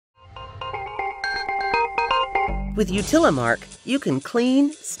With Utilimarc, you can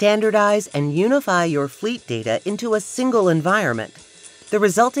clean, standardize, and unify your fleet data into a single environment. The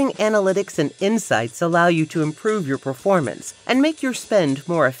resulting analytics and insights allow you to improve your performance and make your spend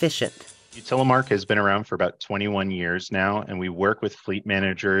more efficient. Utilimarc has been around for about 21 years now, and we work with fleet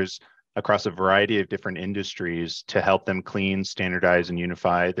managers across a variety of different industries to help them clean, standardize, and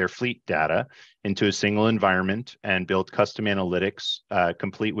unify their fleet data into a single environment and build custom analytics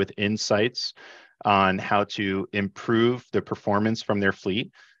complete with insights on how to improve the performance from their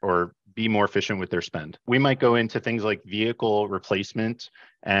fleet or be more efficient with their spend. We might go into things like vehicle replacement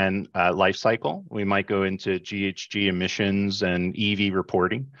and life cycle. We might go into GHG emissions and EV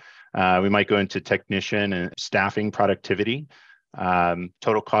reporting. We might go into technician and staffing productivity,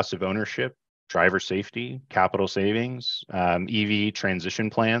 total cost of ownership, driver safety, capital savings, EV transition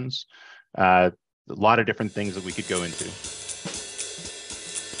plans, a lot of different things that we could go into.